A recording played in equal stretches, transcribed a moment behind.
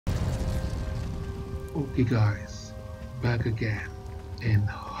Okay, guys, back again in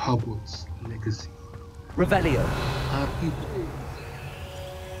Hogwarts Legacy. Revelio. Happy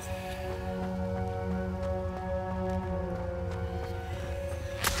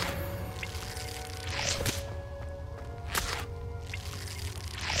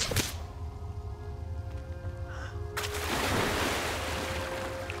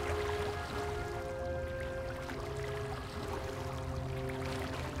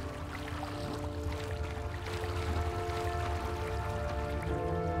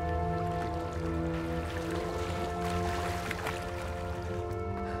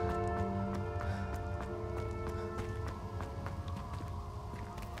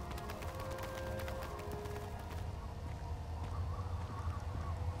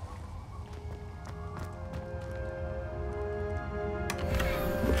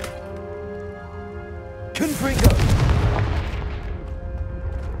Confringo.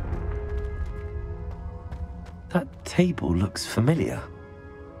 That table looks familiar.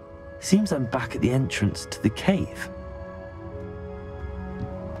 Seems I'm back at the entrance to the cave.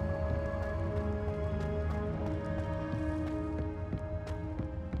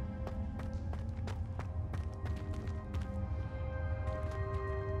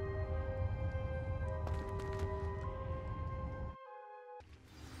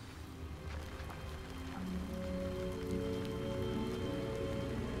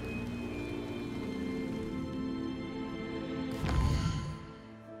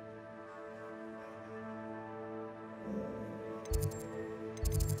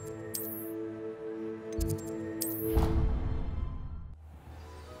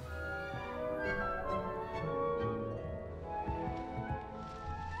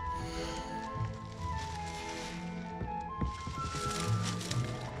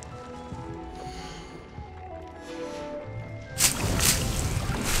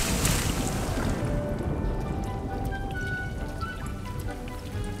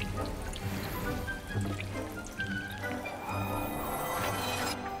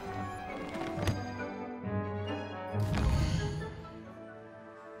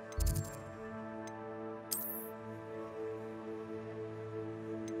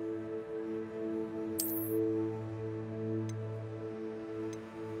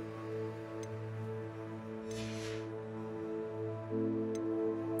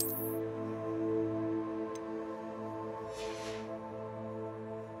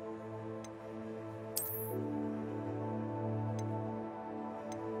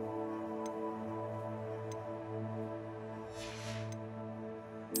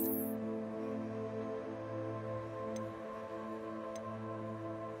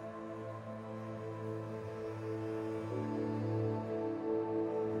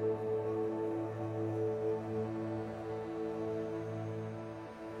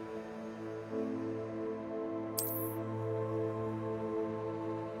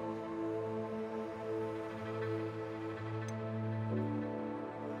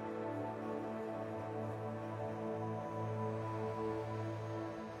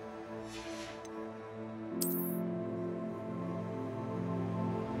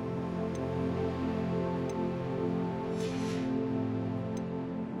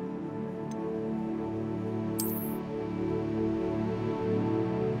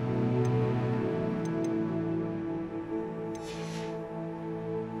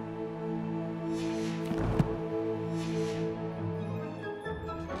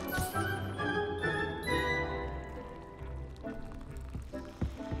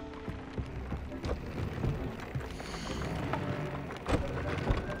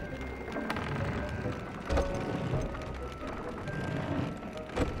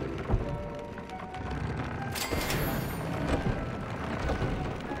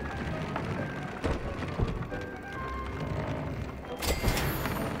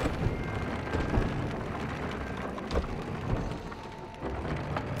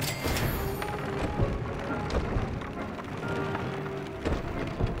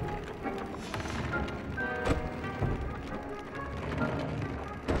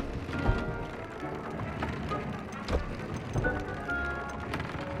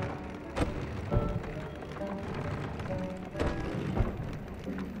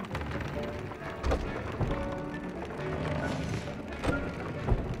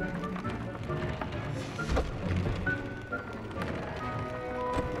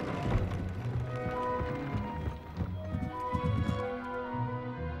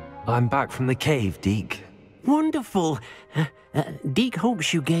 I'm back from the cave, Deke. Wonderful. Deke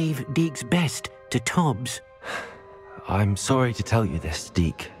hopes you gave Deke's best to Tobbs. I'm sorry to tell you this,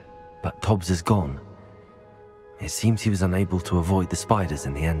 Deke, but Tobbs is gone. It seems he was unable to avoid the spiders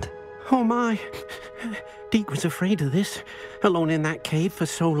in the end. Oh my. Deke was afraid of this, alone in that cave for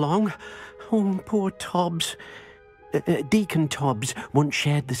so long. Oh, poor Tobbs. Deke and Tobbs once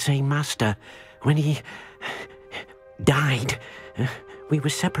shared the same master. When he died, we were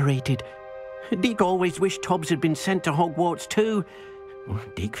separated. Deke always wished Tobbs had been sent to Hogwarts too.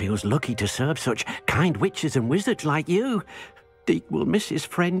 Deke feels lucky to serve such kind witches and wizards like you. Deke will miss his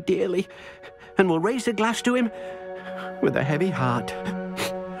friend dearly, and will raise a glass to him with a heavy heart.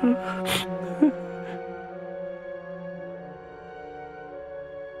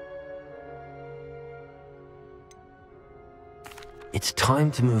 It's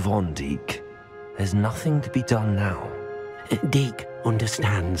time to move on, Deke. There's nothing to be done now. Deke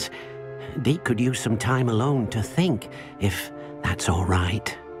understands. Deke could use some time alone to think, if that's all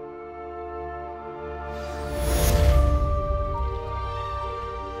right.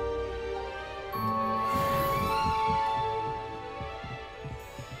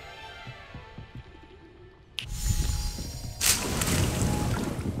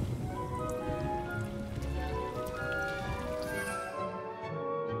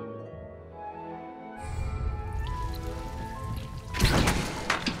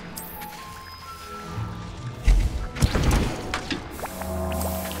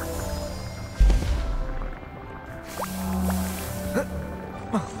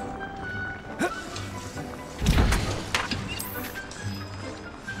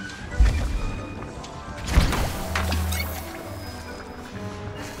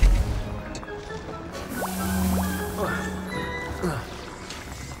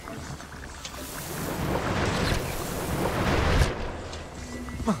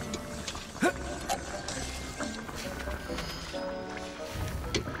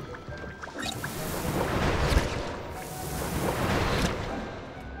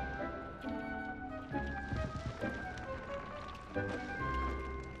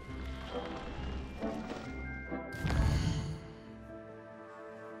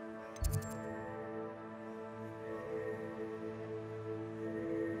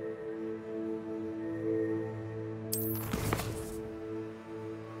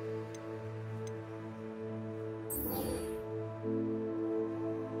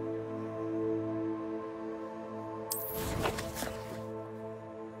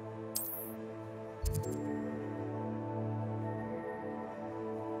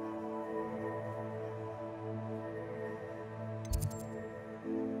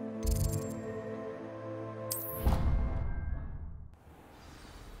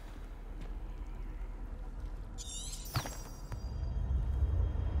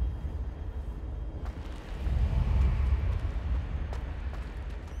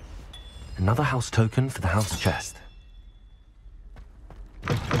 Another house token for the house chest.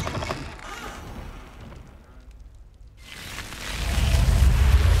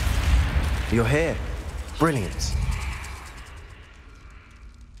 You're here. Brilliant.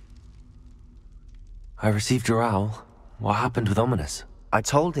 I received your owl. What happened with Ominous? I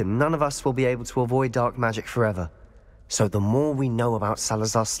told him none of us will be able to avoid dark magic forever. So the more we know about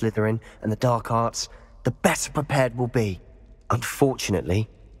Salazar Slytherin and the dark arts, the better prepared we'll be. Unfortunately,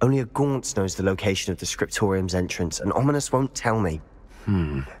 only a Gaunt knows the location of the Scriptorium's entrance, and Ominous won't tell me.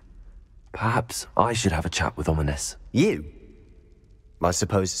 Perhaps I should have a chat with Ominous. You? I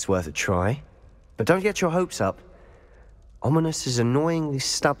suppose it's worth a try. But don't get your hopes up. Ominous is annoyingly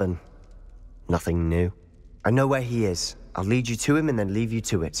stubborn. Nothing new. I know where he is. I'll lead you to him and then leave you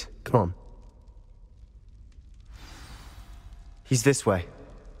to it. Come on. He's this way.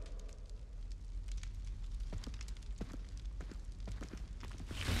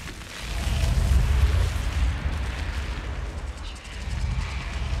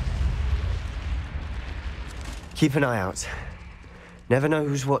 Keep an eye out. Never know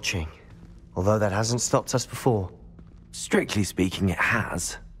who's watching. Although that hasn't stopped us before. Strictly speaking, it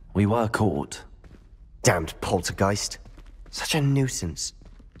has. We were caught. Damned poltergeist. Such a nuisance.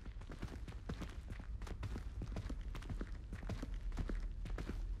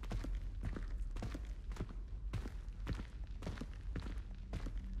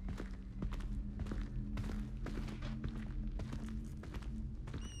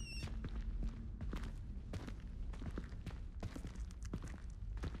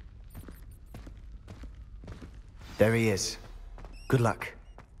 There he is. Good luck.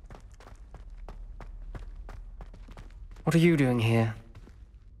 What are you doing here?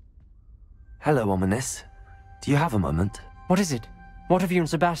 Hello, Ominous. Do you have a moment? What is it? What have you and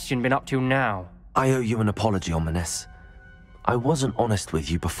Sebastian been up to now? I owe you an apology, Ominous. I wasn't honest with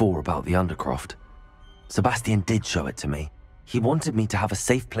you before about the Undercroft. Sebastian did show it to me. He wanted me to have a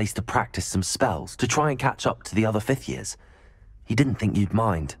safe place to practice some spells, to try and catch up to the other 5th years. He didn't think you'd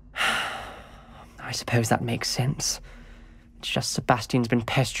mind. I suppose that makes sense. It's just Sebastian's been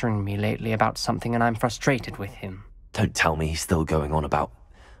pestering me lately about something and I'm frustrated with him. Don't tell me he's still going on about,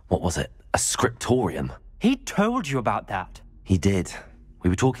 what was it, a scriptorium? He told you about that. He did. We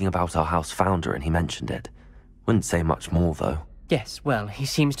were talking about our house founder and he mentioned it. Wouldn't say much more, though. Yes, well, he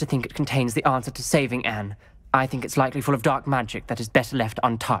seems to think it contains the answer to saving Anne. I think it's likely full of dark magic that is better left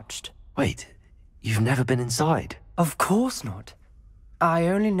untouched. Wait, you've never been inside? Of course not. I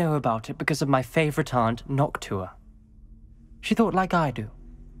only know about it because of my favorite aunt, Noctua. She thought like I do.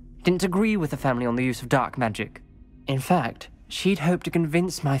 Didn't agree with the family on the use of dark magic. In fact, she'd hoped to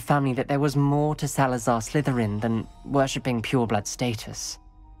convince my family that there was more to Salazar Slytherin than worshipping pureblood status.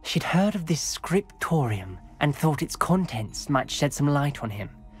 She'd heard of this scriptorium and thought its contents might shed some light on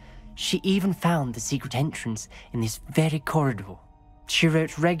him. She even found the secret entrance in this very corridor. She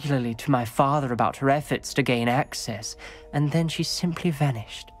wrote regularly to my father about her efforts to gain access, and then she simply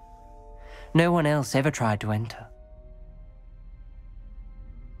vanished. No one else ever tried to enter.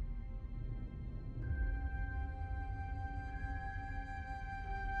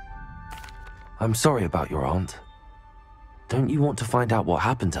 I'm sorry about your aunt. Don't you want to find out what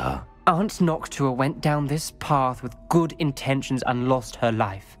happened to her? Aunt Noctua went down this path with good intentions and lost her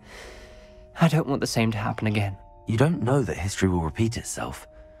life. I don't want the same to happen again. You don't know that history will repeat itself.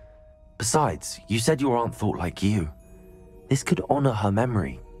 Besides, you said your aunt thought like you. This could honor her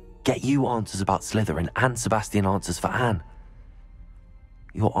memory, get you answers about Slytherin and Sebastian answers for Anne.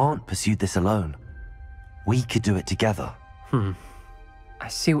 Your aunt pursued this alone. We could do it together. I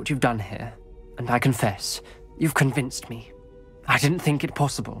see what you've done here, and I confess, you've convinced me. I didn't think it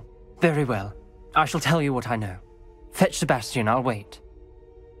possible. Very well. I shall tell you what I know. Fetch Sebastian, I'll wait.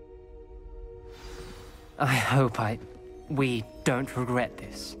 I hope we don't regret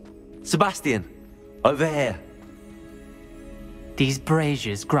this. Sebastian! Over here! These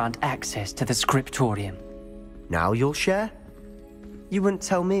braziers grant access to the scriptorium. Now you'll share? You wouldn't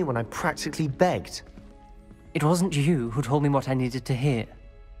tell me when I practically begged. It wasn't you who told me what I needed to hear.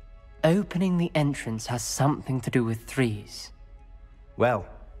 Opening the entrance has something to do with threes. Well,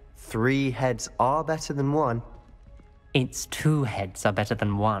 3 heads are better than 1. It's 2 heads are better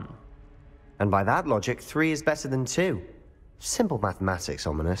than 1. And by that logic, 3 is better than 2. Simple mathematics,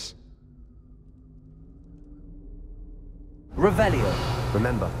 Ominous. Revelio!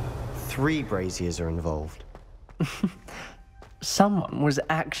 Remember, 3 braziers are involved. Someone was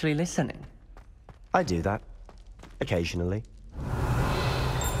actually listening. I do that. Occasionally.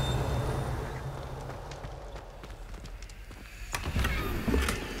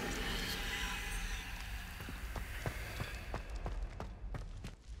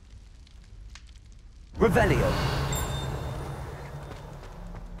 Revelio!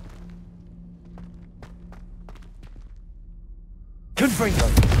 Confringo!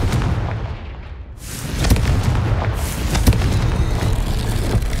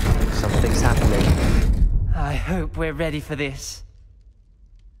 Something's happening. I hope we're ready for this.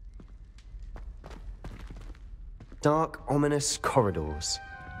 Dark, ominous corridors.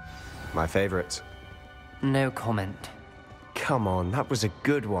 My favorite. No comment. Come on, that was a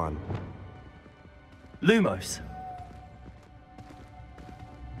good one. Lumos!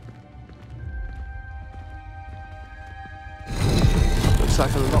 Looks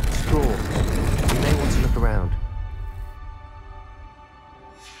like a locked door. You may want to look around.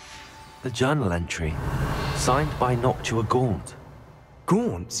 The journal entry, signed by Noctua Gaunt.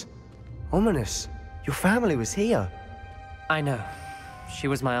 Gaunt? Ominous. Your family was here. I know. She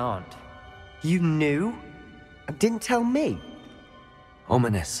was my aunt. You knew? And didn't tell me?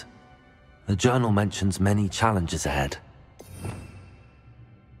 Ominous. The journal mentions many challenges ahead.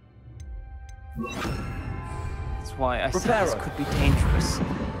 That's why I said this could be dangerous.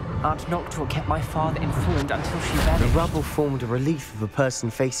 Aunt Noctua kept my father informed until she The vanished. rubble formed a relief of a person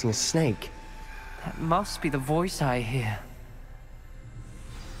facing a snake. That must be the voice I hear.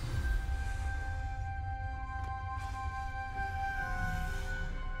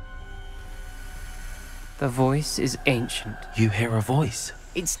 The voice is ancient. You hear a voice.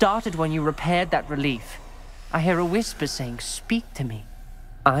 It started when you repaired that relief. I hear a whisper saying, "Speak to me."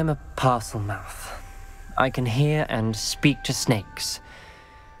 I'm a parcel mouth. I can hear and speak to snakes.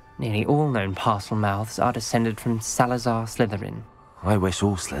 Nearly all known parcel mouths are descended from Salazar Slytherin. I wish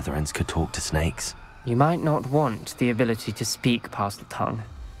all Slytherins could talk to snakes. You might not want the ability to speak parcel tongue.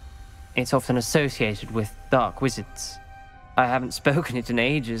 It's often associated with dark wizards. I haven't spoken it in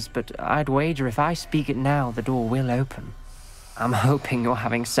ages, but I'd wager if I speak it now, the door will open. I'm hoping you're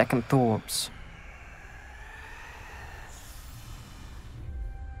having second thoughts.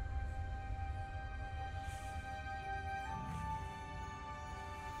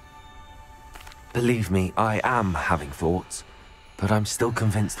 Believe me, I am having thoughts, but I'm still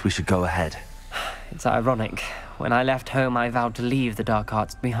convinced we should go ahead. It's ironic. When I left home, I vowed to leave the dark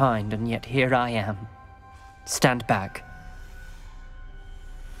arts behind, and yet here I am. Stand back.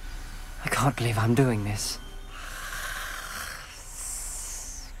 I can't believe I'm doing this.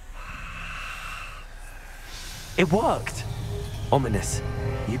 It worked! Ominous,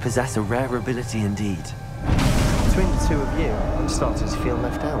 you possess a rare ability indeed. Between the two of you, I'm starting to feel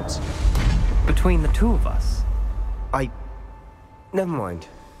left out. Between the two of us? Never mind.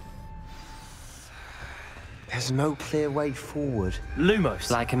 There's no clear way forward.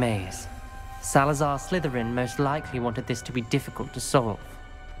 Lumos! Like a maze. Salazar Slytherin most likely wanted this to be difficult to solve.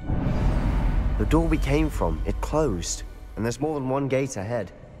 The door we came from, it closed, and there's more than one gate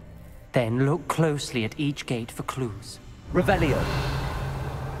ahead. Then look closely at each gate for clues. Revelio!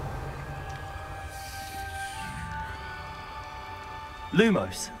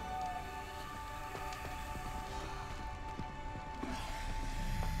 Lumos!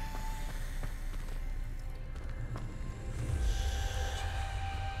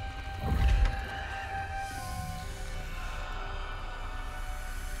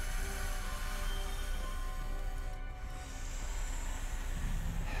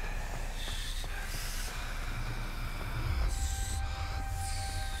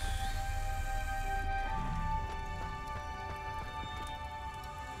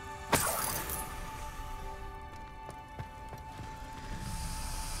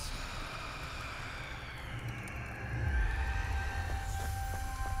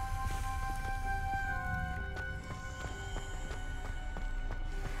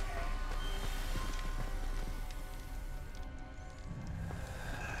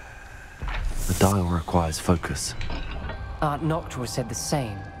 The dial requires focus. Aunt Noctua said the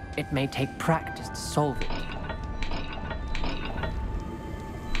same. It may take practice to solve it.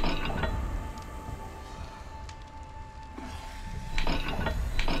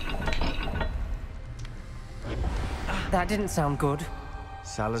 That didn't sound good.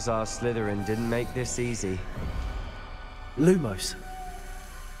 Salazar Slytherin didn't make this easy. Lumos!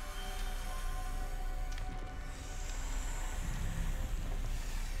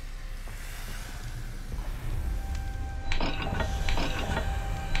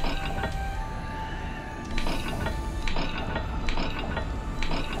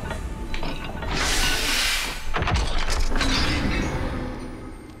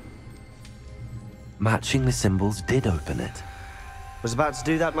 Matching the symbols did open it. Was about to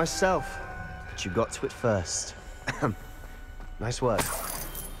do that myself, but you got to it first. Nice work.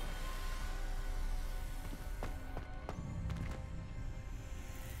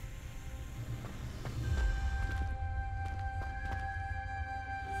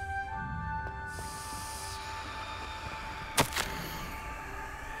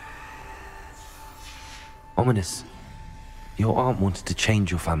 Ominous, your aunt wanted to change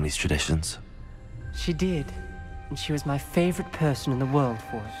your family's traditions. She did, and she was my favorite person in the world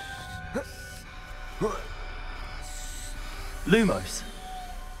for it. Lumos!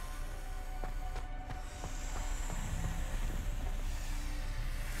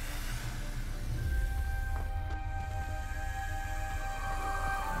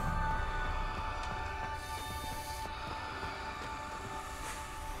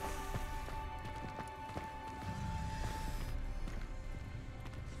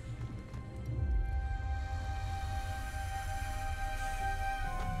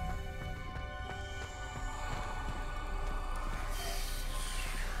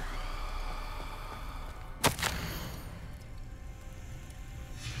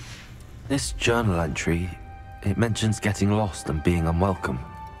 This journal entry, it mentions getting lost and being unwelcome.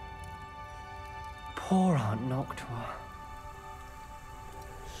 Poor Aunt Noctua.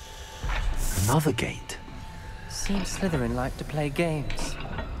 Another gate. Seems Slytherin liked to play games.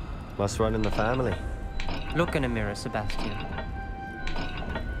 Must run in the family. Look in a mirror, Sebastian.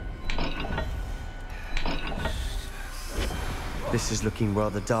 This is looking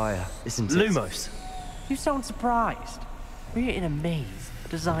rather dire, isn't it? Lumos! You sound surprised. We're in a maze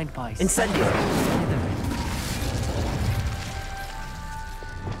designed by Incendio! Slytherin.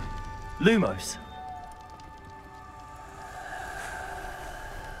 Lumos!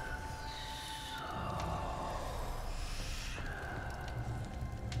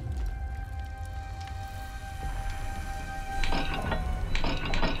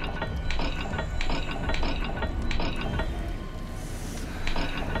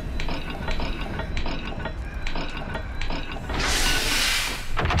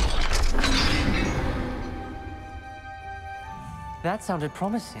 That sounded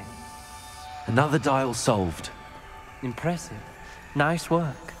promising. Another dial solved. Impressive. Nice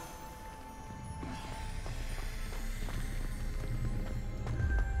work.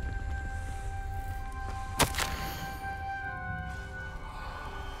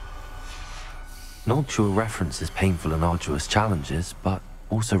 Noctua references painful and arduous challenges, but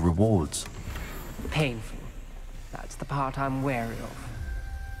also rewards. Painful. That's the part I'm wary of.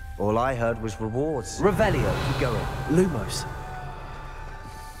 All I heard was rewards. Revelio. Keep going. Lumos.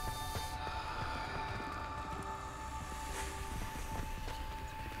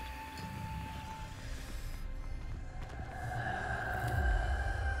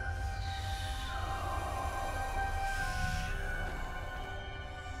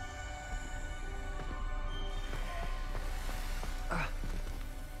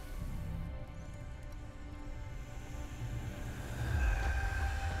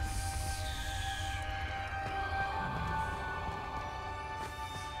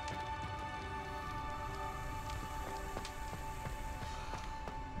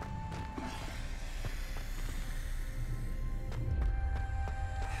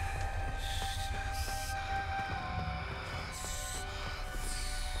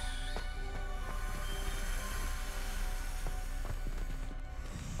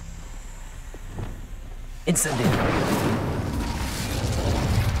 Incendio.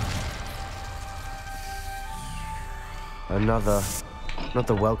 Another... not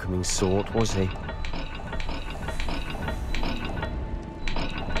the welcoming sort, was he?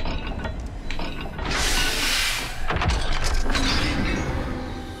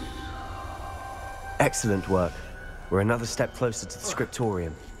 Excellent work. We're another step closer to the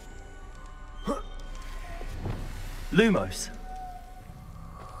scriptorium. Lumos.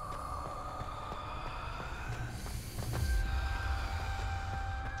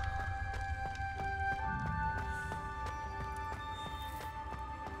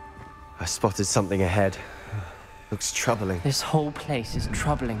 I spotted something ahead. Looks troubling. This whole place is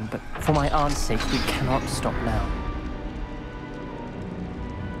troubling, but for my aunt's sake, we cannot stop now.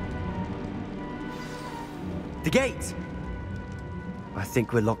 The gate! I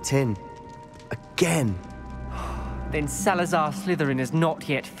think we're locked in. Again. Then Salazar Slytherin is not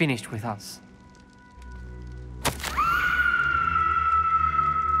yet finished with us.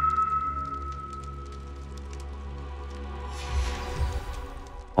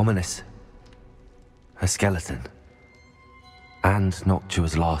 Ominous. Her skeleton. And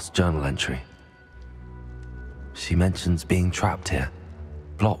Noctua's last journal entry. She mentions being trapped here,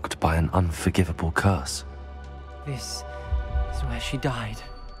 blocked by an unforgivable curse. This is where she died.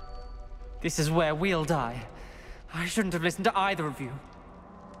 This is where we'll die. I shouldn't have listened to either of you.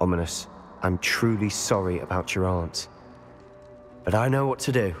 Ominous, I'm truly sorry about your aunt. But I know what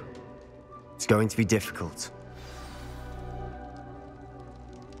to do. It's going to be difficult.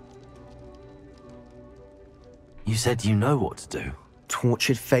 You said you know what to do.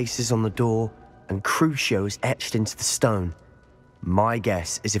 Tortured faces on the door, and Cruciatus etched into the stone. My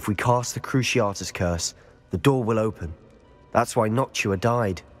guess is if we cast the Cruciatus curse, the door will open. That's why Noctua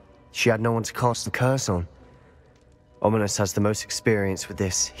died. She had no one to cast the curse on. Ominous has the most experience with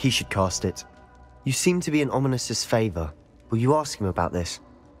this. He should cast it. You seem to be in Ominous's favor. Will you ask him about this?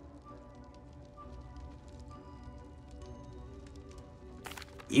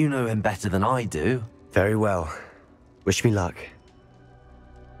 You know him better than I do. Very well. Wish me luck.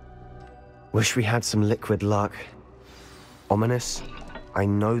 Wish we had some liquid luck. Ominous, I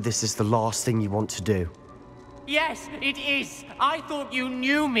know this is the last thing you want to do. Yes, it is. I thought you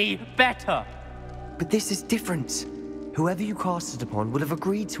knew me better. But this is different. Whoever you cast it upon would have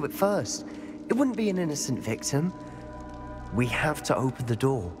agreed to it first. It wouldn't be an innocent victim. We have to open the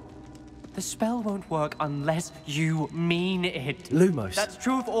door. The spell won't work unless you mean it. Lumos. That's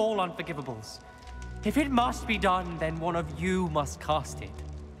true of all unforgivables. If it must be done, then one of you must cast it.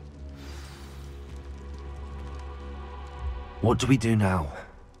 What do we do now?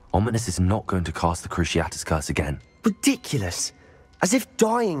 Ominous is not going to cast the Cruciatus curse again. Ridiculous. As if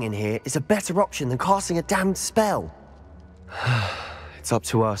dying in here is a better option than casting a damned spell. It's up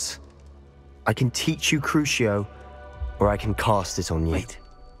to us. I can teach you Crucio, or I can cast it on you. Wait,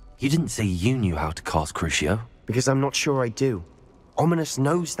 you didn't say you knew how to cast Crucio? Because I'm not sure I do. Ominous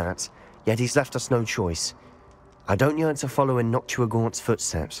knows that, yet he's left us no choice. I don't yearn to follow in Noctua Gaunt's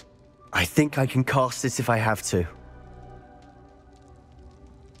footsteps. I think I can cast it if I have to.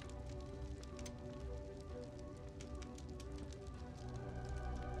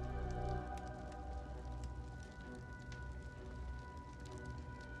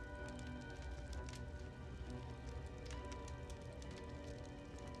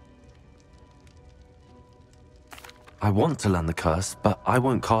 I want to learn the curse, but I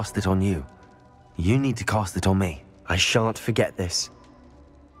won't cast it on you. You need to cast it on me. I shan't forget this.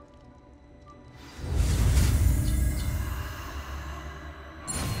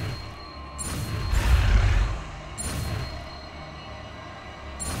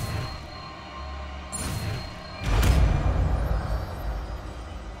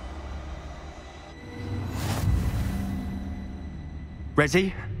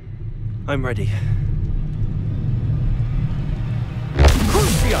 Ready? I'm ready.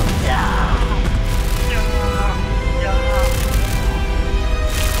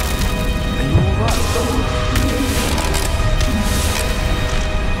 Are you all right?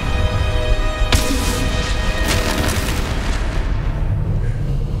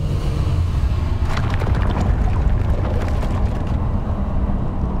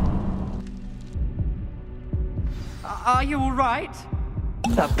 Are you all right?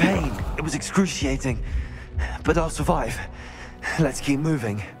 That pain, it was excruciating. But I'll survive. Let's keep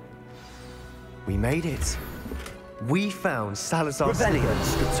moving. We made it. We found Salazar Revelio. Slytherin's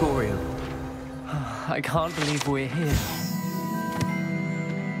scriptorium. I can't believe we're here.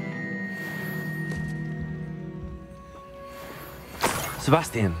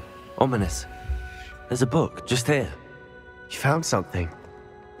 Sebastian, ominous. There's a book just here. You found something.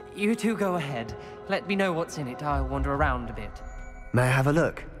 You two go ahead. Let me know what's in it. I'll wander around a bit. May I have a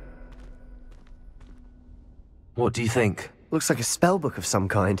look? What do you think? Looks like a spellbook of some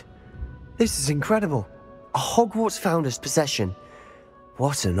kind. This is incredible. A Hogwarts founder's possession.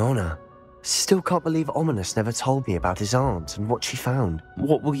 What an honor. Still can't believe Ominous never told me about his aunt and what she found.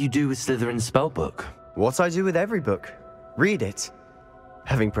 What will you do with Slytherin's spellbook? What I do with every book. Read it.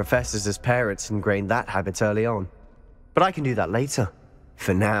 Having professors as parents ingrained that habit early on. But I can do that later.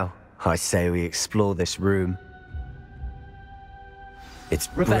 For now, I say we explore this room. It's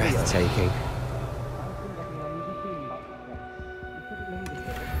breathtaking.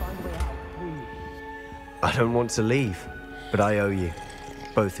 I don't want to leave, but I owe you.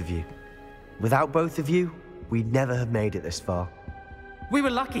 Both of you. Without both of you, we'd never have made it this far. We were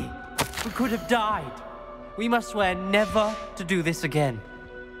lucky. We could have died. We must swear never to do this again.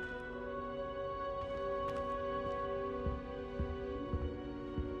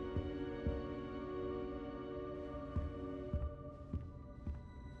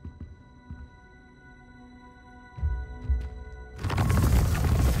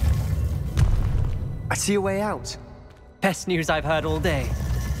 I see a way out. Best news I've heard all day.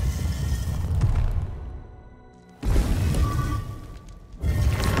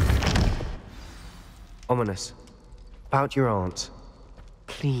 Ominous. About your aunt.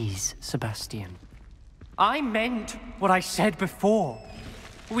 Please, Sebastian. I meant what I said before.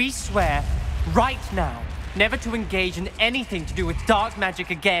 We swear, right now, never to engage in anything to do with dark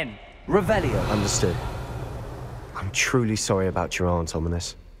magic again. Revelio. Understood. I'm truly sorry about your aunt,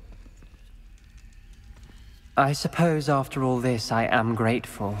 Ominous. I suppose after all this, I am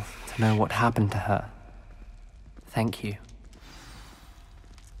grateful to know what happened to her. Thank you.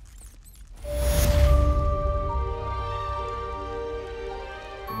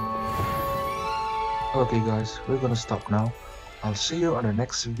 Okay guys, we're gonna stop now. I'll see you on the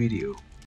next video.